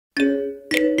I'm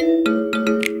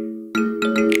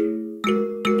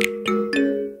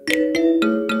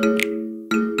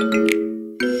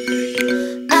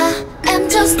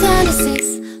just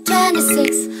 26,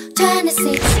 26,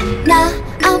 26.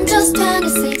 Now I'm just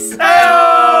 26.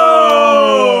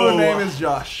 Hey! Name is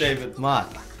Josh. David. Mark.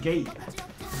 Gabe.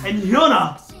 And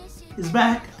HYUNA is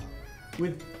back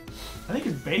with, I think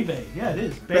it's Bebe. Yeah, it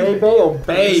is. Bebe or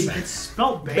Babe? It's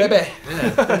spelled Babe. Bebe.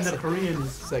 And the Korean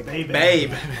is like Bebe.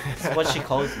 Babe. That's what she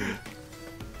calls me.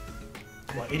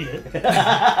 What, idiot?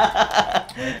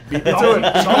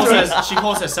 She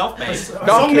calls herself Babe.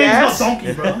 Some name's not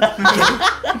donkey, bro.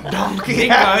 Donkey,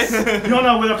 guys.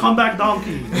 HYUNA with a comeback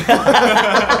donkey.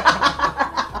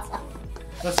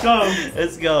 Let's go.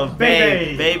 Let's go.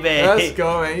 Babe. Babe. Let's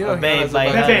go, man. You know, Babe Hyona's by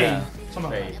a bad Bebe. HYUNA. Somehow.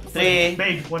 3,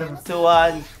 Babe, whatever. 2,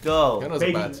 1, go. Hyona's a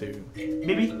Baby. bad too.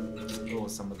 Baby. Oh,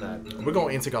 some of that. We're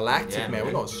going intergalactic, Yeah, man. We're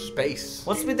man. going space.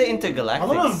 What's with the A lot of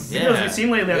intergalactics? videos we've seen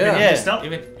lately have been Yeah. mixed up.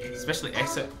 Even, especially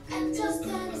exit. I'm just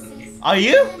 26. Are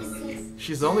you?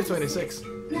 She's only 26.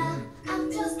 Now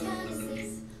I'm just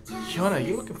 26. Hyuna,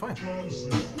 you looking fine.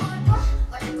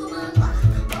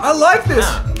 I like this.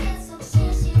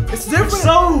 It's different. It's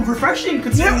so refreshing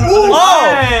considering. Yeah,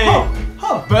 ooh.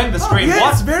 Oh. Burn the screen. Yeah,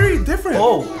 What? it's very different.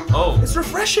 Oh. Oh. It's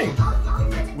refreshing.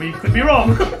 We could be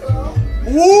wrong.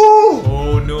 Ooh.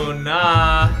 Oh, no,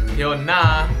 nah. Yo,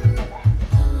 nah.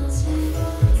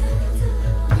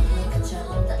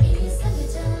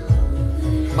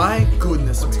 My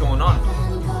goodness. What's going on?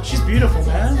 She's beautiful,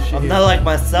 man. I'm not like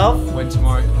myself. When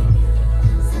tomorrow?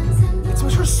 It's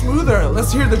much more smoother.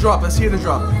 Let's hear the drop. Let's hear the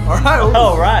drop. All right.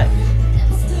 Alright.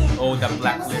 Oh, that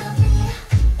black lip.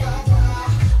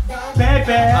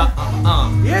 Baby.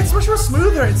 Yeah, it's much more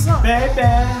smoother. It's not. Baby.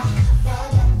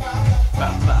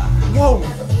 Whoa.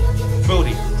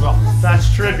 Booty. Drop.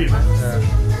 That's tribute, man.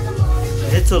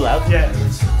 Is it too loud? Yeah. A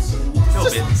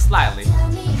little bit. Slightly.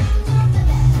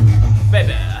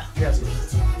 Baby. Yes.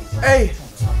 Hey,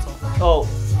 Oh.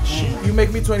 you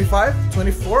make me 25,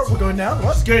 24. We're going down.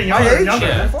 What? It's getting My younger and age? younger.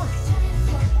 Yeah. 24.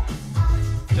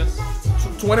 Just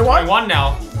 21. 21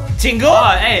 now. Chingo?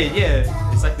 Oh, hey,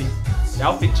 yeah. It's like the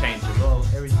outfit change as well.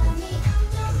 Everything.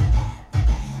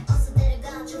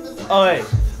 Oh, wait.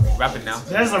 Rapping now.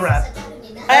 There's a rap.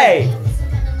 Hey.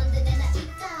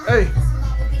 Hey.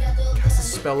 Cast a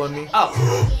spell on me. Oh.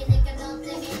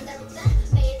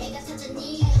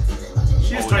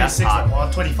 She's Oh, 26 that's hot.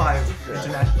 or 25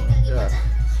 international. Yeah.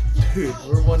 Dude,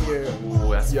 we're 1 year Ooh,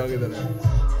 that's younger than her.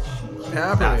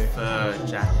 that Happening. fur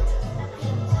jacket.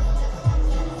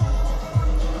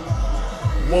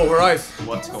 Whoa, we're ice.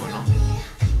 What's going on?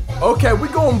 Okay, we're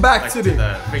going back Like to the.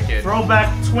 freaking. Throwback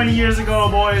 20 years ago,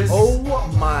 boys. Oh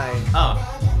my god.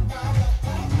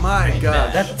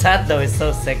 That tat though is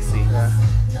so sexy. Yeah.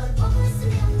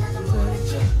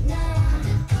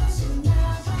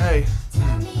 Hey.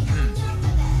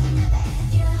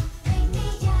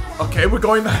 Okay, we're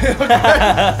going back.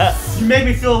 Okay. You make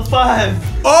me feel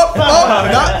 5.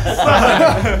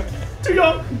 Not. Too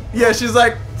young. Yeah, she's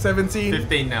like 17,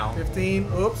 15 now.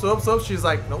 15. Oops. She's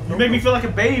like, nope. You make me feel like a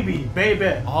baby.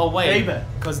 Baby. Oh wait, Baby.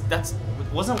 because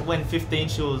wasn't when 15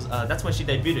 she was. That's when she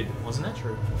debuted, wasn't it?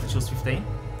 True. When she was 15.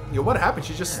 Yo, what happened?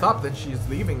 She just stopped and she's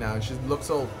leaving now and she looks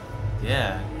so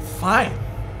Yeah. fine.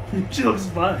 She looks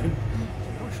fine.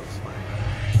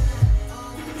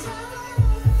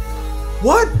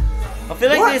 What? I feel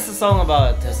like What? this is a song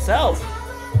about herself.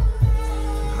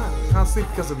 Can't sleep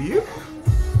because of you?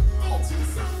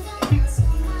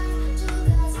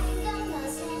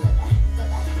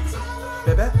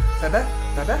 Bebe?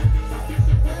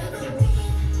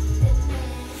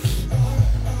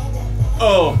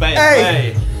 Oh, babe.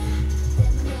 Hey.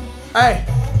 Hey.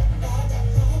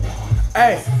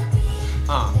 Hey.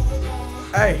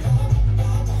 Hey.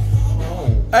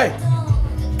 Oh. Hey.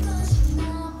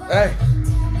 Hey.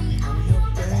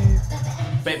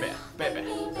 Baby. Baby.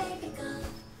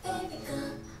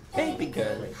 Baby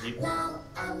girl.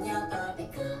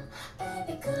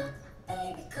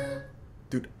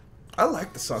 Dude, I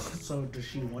like the song. So does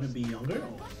she want to be younger?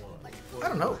 Or I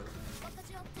don't know.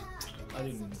 I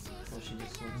didn't. Well, she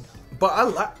just sang. But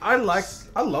I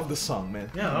love the song, man.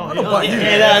 Yeah, I no, don't know yeah, about yeah, you.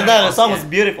 Yeah, no, the song was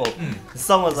beautiful. The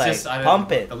song was It's like, just, I don't-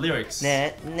 pump it. The lyrics. Nah,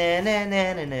 nah, nah,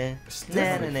 nah, nah, nah.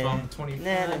 Nah, nah, nah. From 25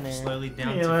 Nah, nah, nah. slowly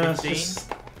down Yeah, to it's 15.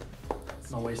 just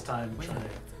not waste time trying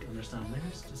to understand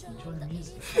lyrics. Just enjoy the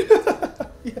music.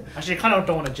 Actually, I kind of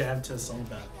don't want to jam to a song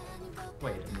about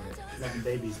Wait a minute. loving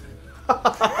babies.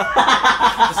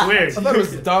 It's weird. I thought it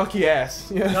was donkey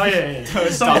ass. Yeah. Oh yeah.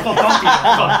 It's something called Donkey.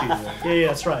 Yeah,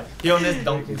 that's right. He on this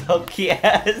donkey. Donkey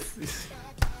ass.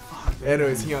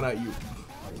 Anyways, Hyuna, you.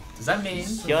 Does that mean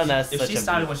Hyuna's if such she a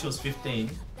started beauty. when she was 15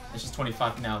 and she's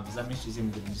 25 now, does that mean she's in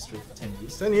the industry for 10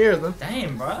 years? 10 years, man.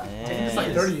 Damn, bro. Yeah. 10 It's like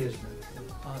years. 30 years, man.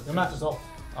 The math is off.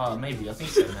 Maybe. I think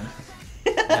so, man.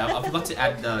 Yeah, I forgot to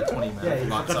add the 20, man. Yeah, I you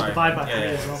forgot. forgot to Sorry. divide by yeah, three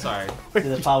as well. Sorry. To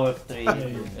the power of 3. Yeah,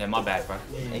 yeah. Yeah, my bad, bro.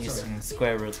 And you Sorry.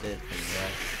 square root it.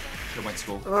 Should've went to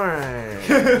school. Alright.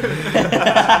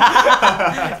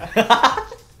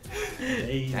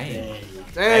 Hey, Damn. hey.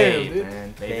 Damn, dude.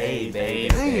 man. Babe,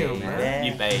 Babe. Damn, man.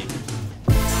 You babe.